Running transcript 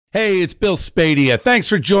Hey, it's Bill Spadia. Thanks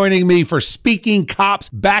for joining me for Speaking Cops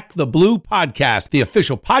Back the Blue podcast, the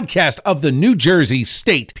official podcast of the New Jersey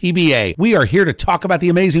State PBA. We are here to talk about the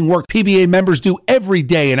amazing work PBA members do every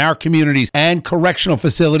day in our communities and correctional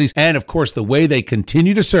facilities, and of course, the way they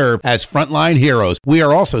continue to serve as frontline heroes. We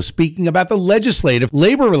are also speaking about the legislative,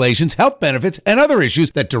 labor relations, health benefits, and other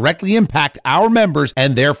issues that directly impact our members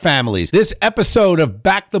and their families. This episode of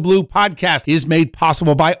Back the Blue podcast is made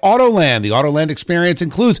possible by Autoland. The Autoland experience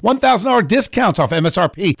includes $1,000 discounts off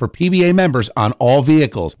MSRP for PBA members on all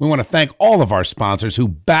vehicles. We want to thank all of our sponsors who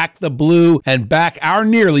back the blue and back our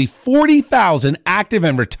nearly 40,000 active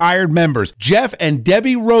and retired members. Jeff and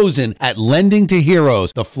Debbie Rosen at Lending to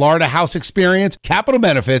Heroes, the Florida House Experience, Capital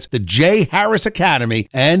Benefits, the J. Harris Academy,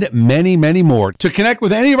 and many, many more. To connect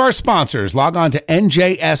with any of our sponsors, log on to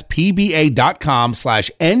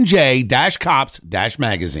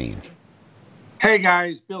njspba.com/nj-cops-magazine. Hey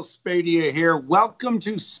guys, Bill Spadia here. Welcome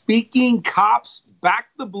to Speaking Cops Back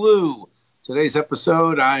the Blue. Today's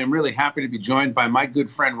episode, I am really happy to be joined by my good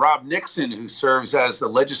friend Rob Nixon, who serves as the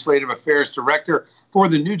Legislative Affairs Director for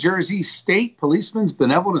the New Jersey State Policemen's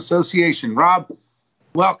Benevolent Association. Rob,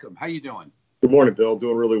 welcome. How you doing? Good morning, Bill.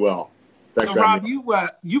 Doing really well. Thanks for having me. Rob,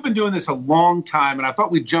 you've been doing this a long time, and I thought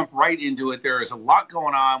we'd jump right into it. There is a lot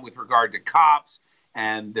going on with regard to cops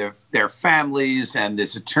and their families and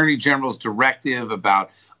this Attorney General's directive about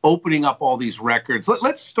opening up all these records.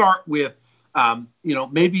 Let's start with,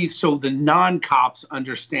 maybe so the non-cops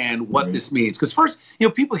understand what this means. Because first,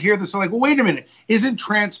 people hear this and are like, well, wait a minute, isn't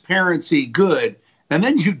transparency good? And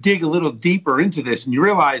then you dig a little deeper into this and you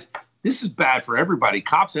realize this is bad for everybody,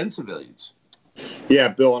 cops and civilians. Yeah,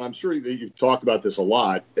 Bill, and I'm sure that you've talked about this a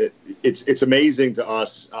lot. It's amazing to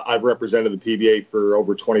us. I've represented the PBA for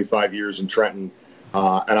over 25 years in Trenton.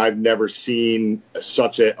 And I've never seen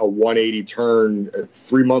such a 180 turn.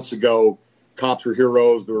 3 months ago, cops were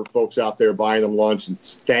heroes. There were folks out there buying them lunch and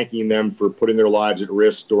thanking them for putting their lives at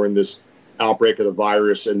risk during this outbreak of the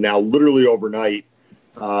virus. And now literally overnight,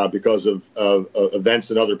 because of events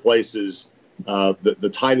in other places, the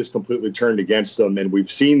tide has completely turned against them. And we've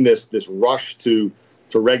seen this rush to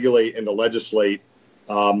regulate and to legislate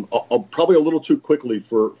probably a little too quickly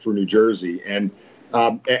for New Jersey. And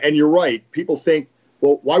you're right. People think,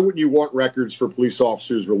 well, why wouldn't you want records for police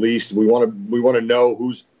officers released? We want to know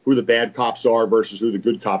who the bad cops are versus who the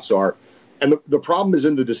good cops are. And the problem is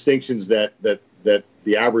in the distinctions that the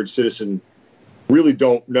average citizen really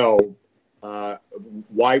don't know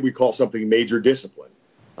why we call something major discipline.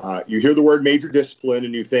 You hear the word major discipline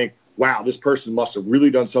and you think, wow, this person must have really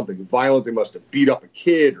done something violent. They must have beat up a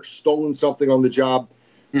kid or stolen something on the job.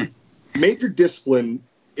 Major discipline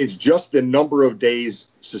is just the number of days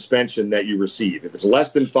suspension that you receive. If it's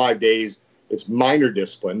less than 5 days, it's minor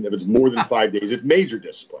discipline. If it's more than 5 days, it's major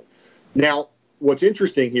discipline. Now, what's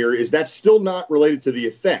interesting here is that's still not related to the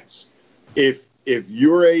offense. If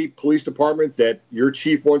you're a police department that your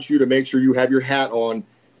chief wants you to make sure you have your hat on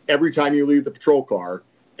every time you leave the patrol car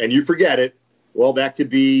and you forget it, well, that could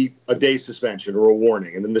be a day suspension or a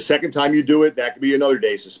warning. And then the second time you do it, that could be another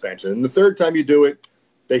day suspension. And the third time you do it,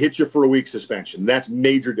 they hit you for a week suspension. That's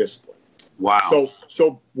major discipline. Wow.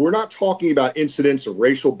 So we're not talking about incidents of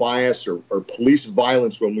racial bias or police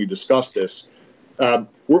violence when we discuss this.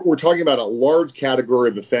 We're talking about a large category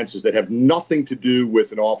of offenses that have nothing to do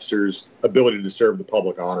with an officer's ability to serve the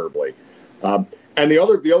public honorably. And the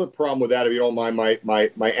other problem with that, if you don't mind my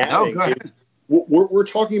adding, is we're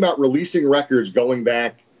talking about releasing records going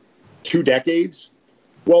back 2 decades.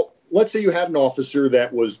 Well, let's say you had an officer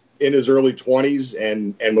that was in his early 20s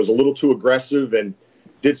and was a little too aggressive and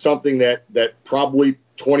did something that probably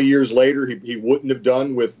 20 years later he wouldn't have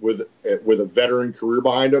done with a veteran career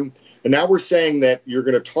behind him. And now we're saying that you're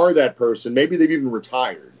going to tar that person, maybe they've even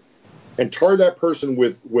retired, and tar that person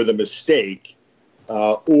with a mistake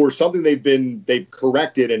or something they've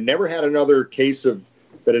corrected and never had another case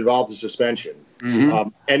that involved a suspension.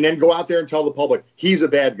 And then go out there and tell the public he's a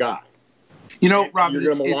bad guy. Rob,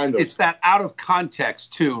 it's that out of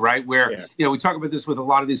context, too, right? Where, we talk about this with a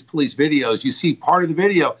lot of these police videos. You see part of the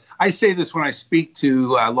video. I say this when I speak to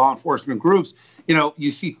law enforcement groups.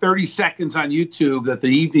 You see 30 seconds on YouTube that the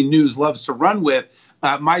evening news loves to run with.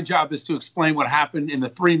 My job is to explain what happened in the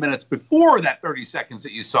 3 minutes before that 30 seconds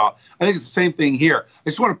that you saw. I think it's the same thing here. I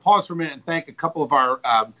just want to pause for a minute and thank a couple of our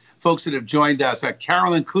folks that have joined us.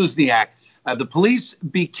 Carolyn Kuzniak. The police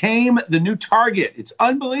became the new target. It's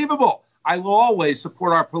unbelievable. I will always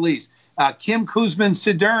support our police. Kim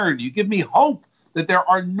Kuzman-Sidern, you give me hope that there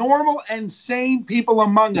are normal and sane people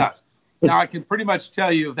among us. Now, I can pretty much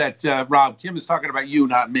tell you that, Rob, Kim is talking about you,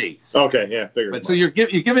 not me. Okay, yeah, figured. But so you're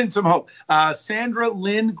giving some hope. Sandra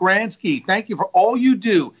Lynn Gransky, thank you for all you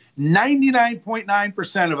do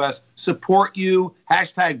 99.9% of us support you.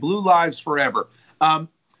 Hashtag Blue Lives Forever.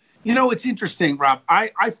 It's interesting, Rob.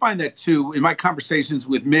 I find that, too, in my conversations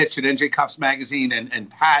with Mitch at NJ Cops Magazine and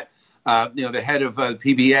Pat, the head of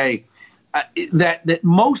PBA, that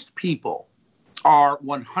most people are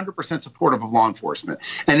 100% supportive of law enforcement.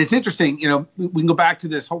 And it's interesting, we can go back to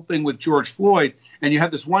this whole thing with George Floyd, and you have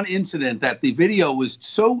this one incident that the video was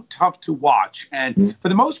so tough to watch. And for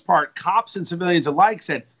the most part, cops and civilians alike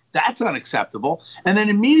said, that's unacceptable. And then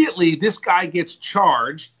immediately this guy gets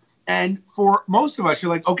charged. And for most of us,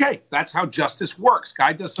 you're like, okay, that's how justice works.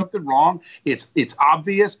 Guy does something wrong. It's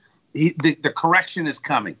obvious. The correction is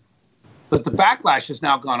coming. But the backlash has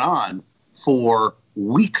now gone on for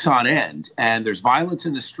weeks on end, and there's violence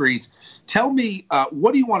in the streets. Tell me,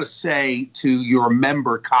 what do you want to say to your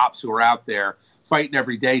member cops who are out there fighting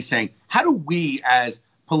every day saying, how do we as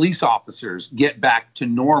police officers get back to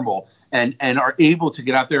normal and are able to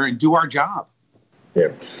get out there and do our job?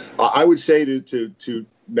 Yeah, I would say to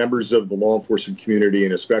members of the law enforcement community,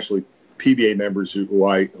 and especially PBA members who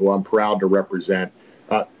I'm proud to represent,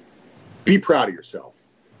 be proud of yourself.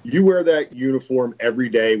 You wear that uniform every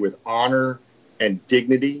day with honor and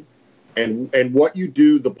dignity, and what you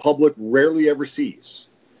do, the public rarely ever sees,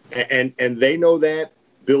 and they know that.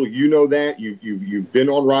 Bill, you know that. You've been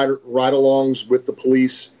on ride-alongs with the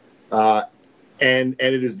police, and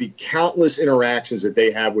it is the countless interactions that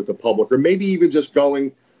they have with the public, or maybe even just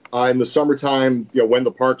going in the summertime, when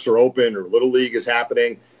the parks are open or Little League is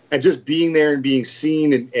happening, and just being there and being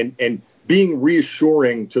seen and being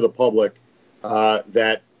reassuring to the public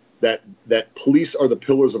that police are the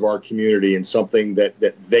pillars of our community and something that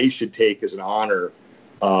they should take as an honor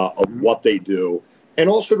of what they do. And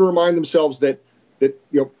also to remind themselves that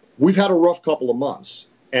we've had a rough couple of months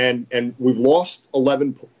and we've lost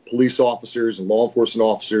 11 police officers and law enforcement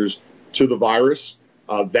officers to the virus.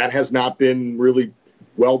 That has not been really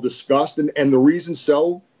well discussed. And the reason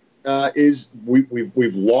so is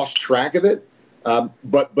we've lost track of it.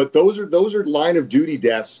 But those are line of duty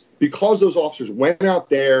deaths because those officers went out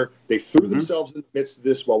there, they threw themselves in the midst of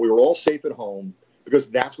this while we were all safe at home, because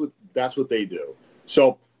that's what they do.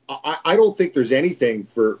 So I don't think there's anything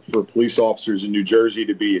for police officers in New Jersey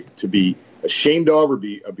to be ashamed of or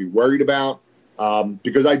be worried about,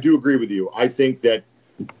 because I do agree with you. I think that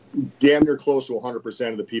damn near close to 100%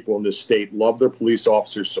 of the people in this state love their police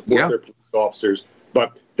officers, support their police officers.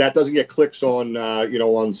 But that doesn't get clicks on,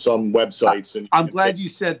 on some websites. I'm glad you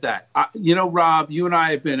said that. Rob, you and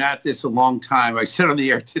I have been at this a long time. I said on the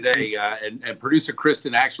air today, and producer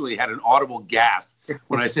Kristen actually had an audible gasp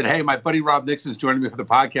when I said, hey, my buddy Rob Nixon is joining me for the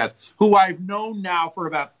podcast, who I've known now for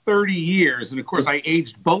about 30 years. And, of course, I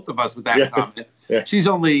aged both of us with that comment. Yeah. She's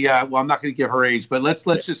only, I'm not going to give her age, but let's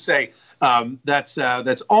just say that's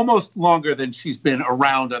almost longer than she's been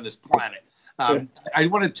around on this planet. I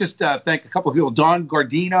want to just thank a couple of people. Dawn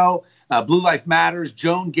Gardino, Blue Life Matters,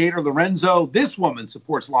 Joan Gator Lorenzo. This woman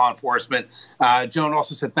supports law enforcement. Joan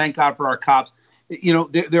also said, thank God for our cops.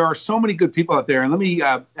 There are so many good people out there. And let me,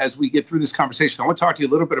 as we get through this conversation, I want to talk to you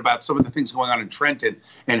a little bit about some of the things going on in Trenton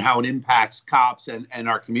and how it impacts cops and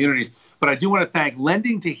our communities. But I do want to thank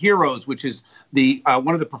Lending to Heroes, which is the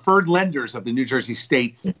one of the preferred lenders of the New Jersey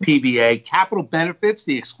State PBA. Capital Benefits,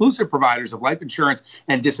 the exclusive providers of life insurance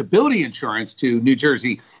and disability insurance to New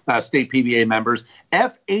Jersey State PBA members.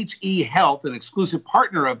 FHE Health, an exclusive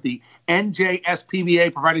partner of the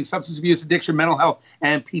NJSPBA, providing substance abuse, addiction, mental health,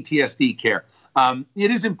 and PTSD care.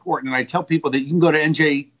 It is important, and I tell people that you can go to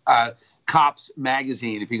NJ Cops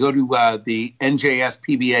Magazine. If you go to the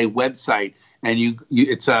NJSPBA website, and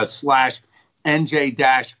it's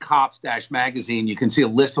 /NJ-Cops-Magazine. You can see a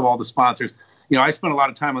list of all the sponsors. I spent a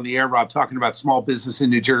lot of time on the air, Rob, talking about small business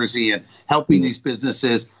in New Jersey and helping these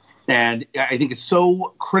businesses. And I think it's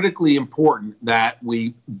so critically important that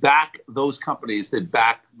we back those companies that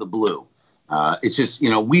back the blue. It's just,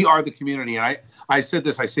 we are the community. And I said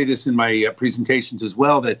this, I say this in my presentations as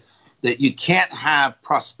well, that you can't have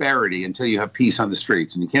prosperity until you have peace on the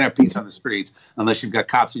streets. And you can't have peace on the streets unless you've got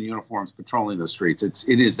cops in uniforms patrolling those streets.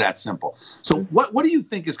 It is that simple. So what do you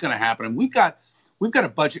think is going to happen? And we've got a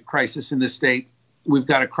budget crisis in this state. We've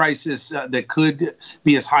got a crisis that could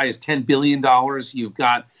be as high as $10 billion. You've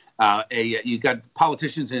got you've got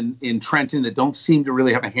politicians in Trenton that don't seem to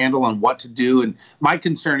really have a handle on what to do. And my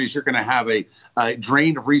concern is you're going to have a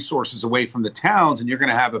drain of resources away from the towns, and you're going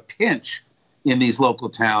to have a pinch in these local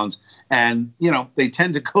towns. And, they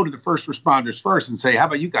tend to go to the first responders first and say, how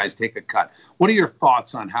about you guys take a cut? What are your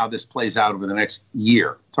thoughts on how this plays out over the next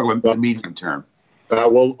year? Talk about the medium term.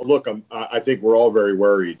 Well, look, I think we're all very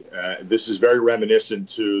worried. This is very reminiscent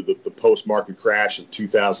to the post-market crash of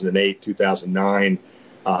 2008, 2009.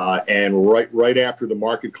 And right after the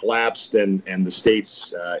market collapsed and the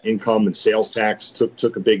state's income and sales tax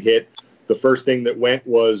took a big hit, the first thing that went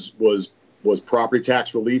was property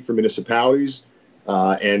tax relief for municipalities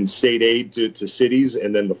and state aid to cities.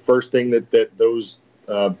 And then the first thing that those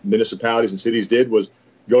municipalities and cities did was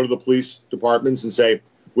go to the police departments and say,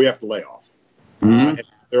 we have to lay off. And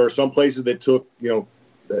there are some places that took,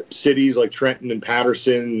 cities like Trenton and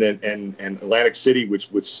Patterson and Atlantic City, which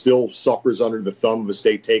still suffers under the thumb of a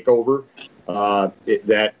state takeover,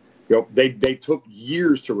 they took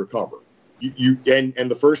years to recover. And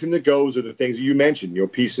the first thing that goes are the things that you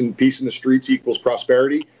mentioned. Peace in the streets equals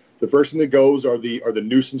prosperity. The first thing that goes are the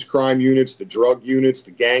nuisance crime units, the drug units,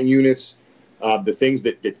 the gang units, the things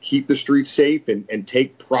that keep the streets safe and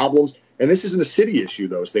take problems. And this isn't a city issue,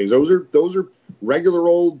 those things. Those are regular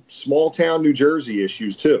old small town New Jersey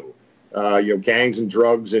issues too. Gangs and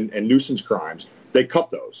drugs and nuisance crimes. They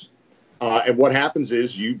cut those. And what happens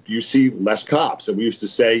is you see less cops. And we used to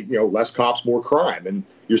say, less cops, more crime. And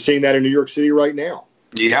you're seeing that in New York City right now.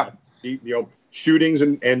 Yeah. Shootings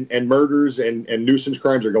and murders and nuisance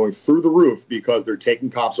crimes are going through the roof because they're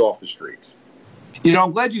taking cops off the streets.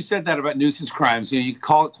 I'm glad you said that about nuisance crimes. You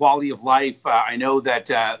call it quality of life. I know that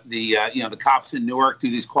the cops in Newark do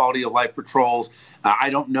these quality of life patrols.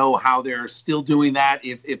 I don't know how they're still doing that,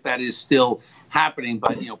 if that is still happening.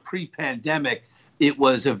 But pre-pandemic, it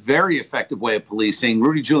was a very effective way of policing.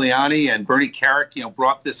 Rudy Giuliani and Bernie Kerik,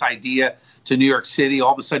 brought this idea to New York City.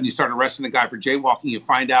 All of a sudden, you start arresting the guy for jaywalking. You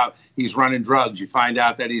find out he's running drugs. You find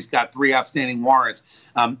out that he's got 3 outstanding warrants.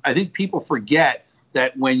 I think people forget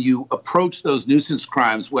that when you approach those nuisance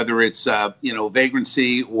crimes, whether it's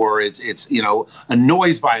vagrancy or it's a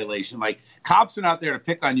noise violation, like cops are not there to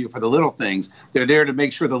pick on you for the little things. They're there to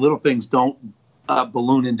make sure the little things don't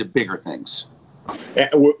balloon into bigger things. And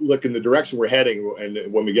look, in the direction we're heading,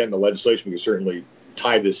 and when we get in the legislation, we can certainly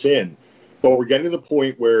tie this in. But we're getting to the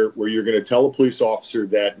point where you're going to tell a police officer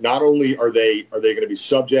that not only are they going to be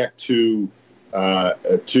subject to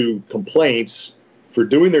complaints for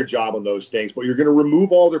doing their job on those things, but you're going to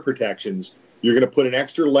remove all their protections. You're going to put an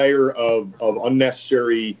extra layer of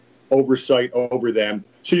unnecessary oversight over them.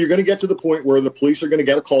 So you're going to get to the point where the police are going to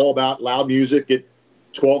get a call about loud music at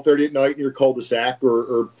 12:30 at night in your cul-de-sac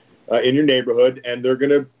or in your neighborhood, and they're going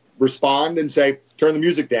to respond and say, turn the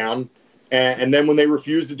music down. And then when they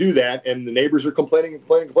refuse to do that and the neighbors are complaining,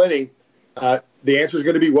 the answer is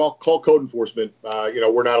going to be, well, call code enforcement.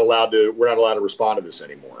 We're not allowed to respond to this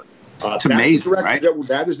anymore. It's amazing, right?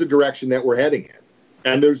 That is the direction that we're heading in.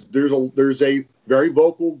 And there's a very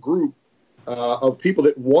vocal group of people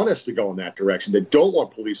that want us to go in that direction, that don't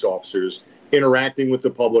want police officers interacting with the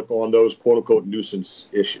public on those quote-unquote nuisance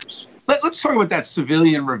issues. Let's talk about that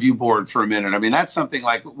civilian review board for a minute. I mean, that's something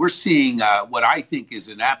like we're seeing what I think is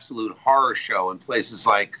an absolute horror show in places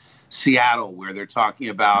like Seattle, where they're talking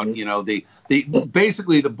about,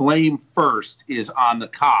 basically the blame first is on the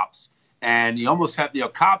cops. And you almost have,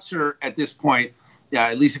 cops are at this point,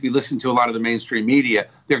 at least if you listen to a lot of the mainstream media,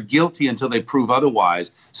 they're guilty until they prove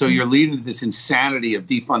otherwise. So you're leading to this insanity of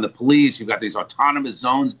defund the police. You've got these autonomous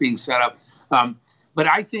zones being set up. But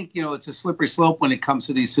I think, it's a slippery slope when it comes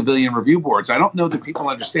to these civilian review boards. I don't know that people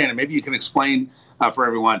understand, and maybe you can explain for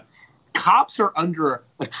everyone. Cops are under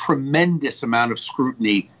a tremendous amount of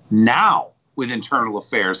scrutiny now with internal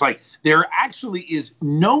affairs. Like, there actually is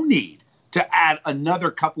no need to add another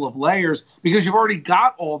couple of layers because you've already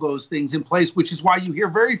got all those things in place, which is why you hear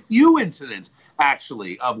very few incidents,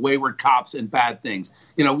 actually, of wayward cops and bad things.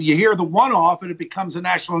 You hear the one-off and it becomes a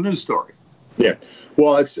national news story. Yeah,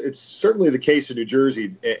 well, it's certainly the case in New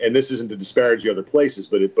Jersey, and this isn't to disparage the other places,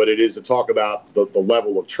 but it is to talk about the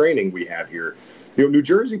level of training we have here. New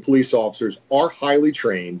Jersey police officers are highly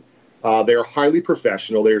trained. They are highly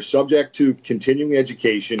professional. They are subject to continuing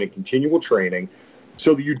education and continual training.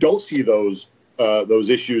 So that you don't see those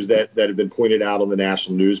issues that have been pointed out on the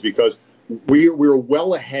national news, because we're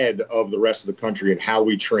well ahead of the rest of the country in how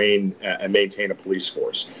we train and maintain a police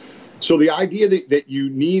force. So the idea that you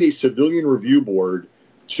need a civilian review board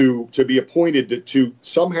to be appointed to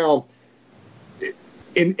somehow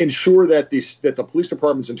ensure that the police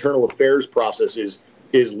department's internal affairs process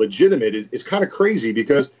is legitimate is kind of crazy,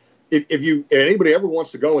 because if anybody ever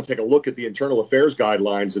wants to go and take a look at the internal affairs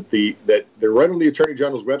guidelines that they're right on the Attorney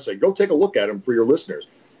General's website, go take a look at them for your listeners.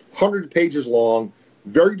 100 pages long,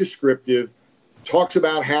 very descriptive, talks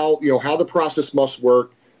about how the process must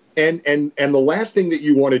work. And the last thing that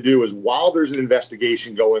you want to do is, while there's an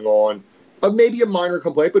investigation going on, maybe a minor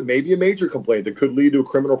complaint, but maybe a major complaint that could lead to a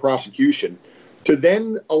criminal prosecution, to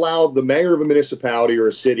then allow the mayor of a municipality or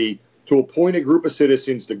a city to appoint a group of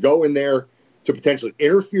citizens to go in there to potentially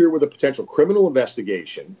interfere with a potential criminal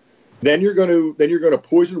investigation. Then you're going to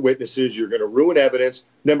poison witnesses. You're going to ruin evidence.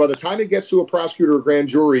 And then by the time it gets to a prosecutor or grand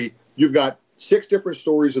jury, you've got 6 different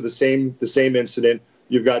stories of the same incident.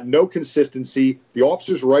 You've got no consistency. The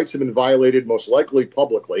officer's rights have been violated, most likely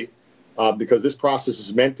publicly, because this process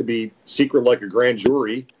is meant to be secret like a grand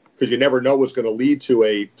jury, because you never know what's going to lead to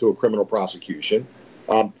a criminal prosecution.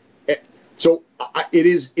 So it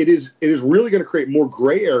is really going to create more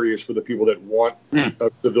gray areas for the people that want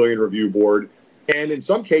a civilian review board, and in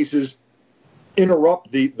some cases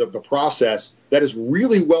interrupt the process that is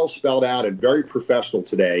really well spelled out and very professional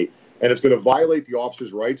today. And it's going to violate the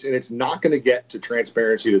officer's rights, and it's not going to get to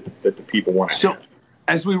transparency that the people want to have.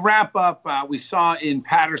 As we wrap up, we saw in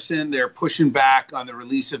Patterson, they're pushing back on the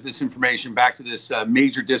release of this information back to this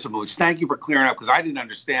major discipline, which thank you for clearing up, because I didn't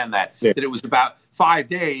understand that it was about 5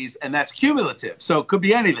 days, and that's cumulative. So it could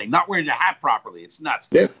be anything, not wearing your hat properly. It's nuts.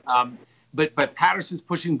 Yeah. But Patterson's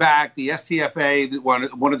pushing back. The STFA,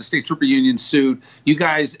 one of the state trooper unions, sued. You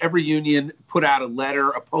guys, every union put out a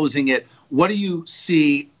letter opposing it. What do you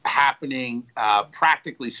see happening,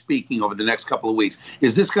 practically speaking, over the next couple of weeks?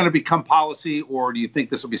 Is this going to become policy, or do you think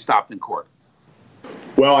this will be stopped in court?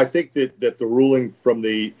 Well, I think that the ruling from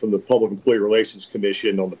the Public Employee Relations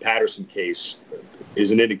Commission on the Patterson case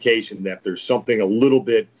is an indication that there's something a little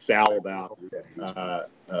bit foul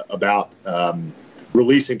about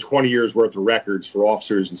releasing 20 years worth of records for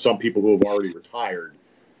officers and some people who have already retired,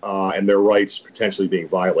 and their rights potentially being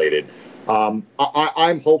violated. I'm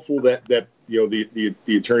hopeful that the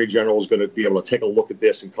Attorney General is going to be able to take a look at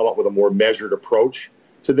this and come up with a more measured approach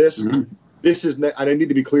to this. Mm-hmm. This is, and I need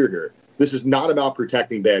to be clear here, this is not about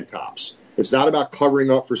protecting bad cops. It's not about covering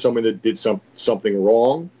up for someone that did something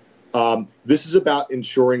wrong. This is about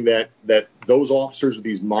ensuring that those officers with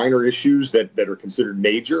these minor issues that are considered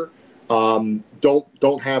major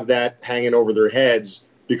don't have that hanging over their heads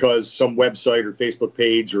because some website or Facebook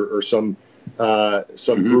page or some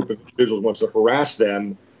group of individuals wants to harass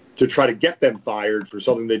them to try to get them fired for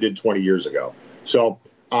something they did 20 years ago. So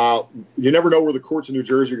you never know where the courts in New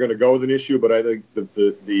Jersey are going to go with an issue, but I think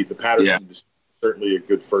the Patterson is certainly a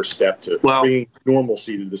good first step to bringing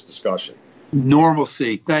normalcy to this discussion.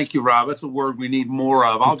 Normalcy. Thank you, Rob. That's a word we need more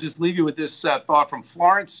of. I'll just leave you with this thought from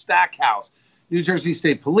Florence Stackhouse, New Jersey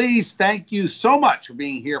State Police. Thank you so much for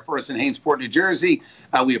being here for us in Hainesport, New Jersey.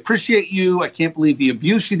 We appreciate you. I can't believe the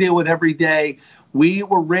abuse you deal with every day. We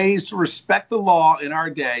were raised to respect the law in our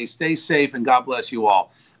day. Stay safe, and God bless you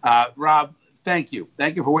all. Rob, thank you.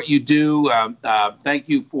 Thank you for what you do. Thank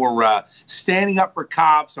you for standing up for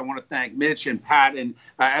cops. I want to thank Mitch and Pat. And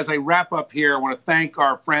as I wrap up here, I want to thank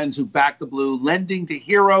our friends who back the blue, Lending to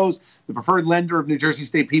Heroes, the preferred lender of New Jersey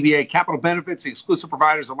State PBA, Capital Benefits, the exclusive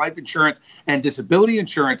providers of life insurance and disability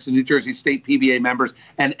insurance to New Jersey State PBA members,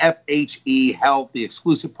 and FHE Health, the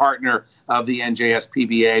exclusive partner of the NJS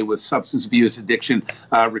PBA with substance abuse, addiction,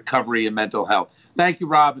 recovery, and mental health. Thank you,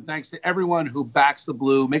 Rob, and thanks to everyone who backs the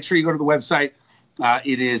blue. Make sure you go to the website.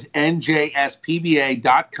 It is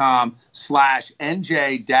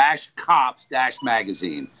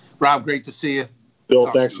njspba.com/NJ-cops-magazine. Rob, great to see you. Bill,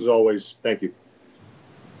 thanks as always. Thank you.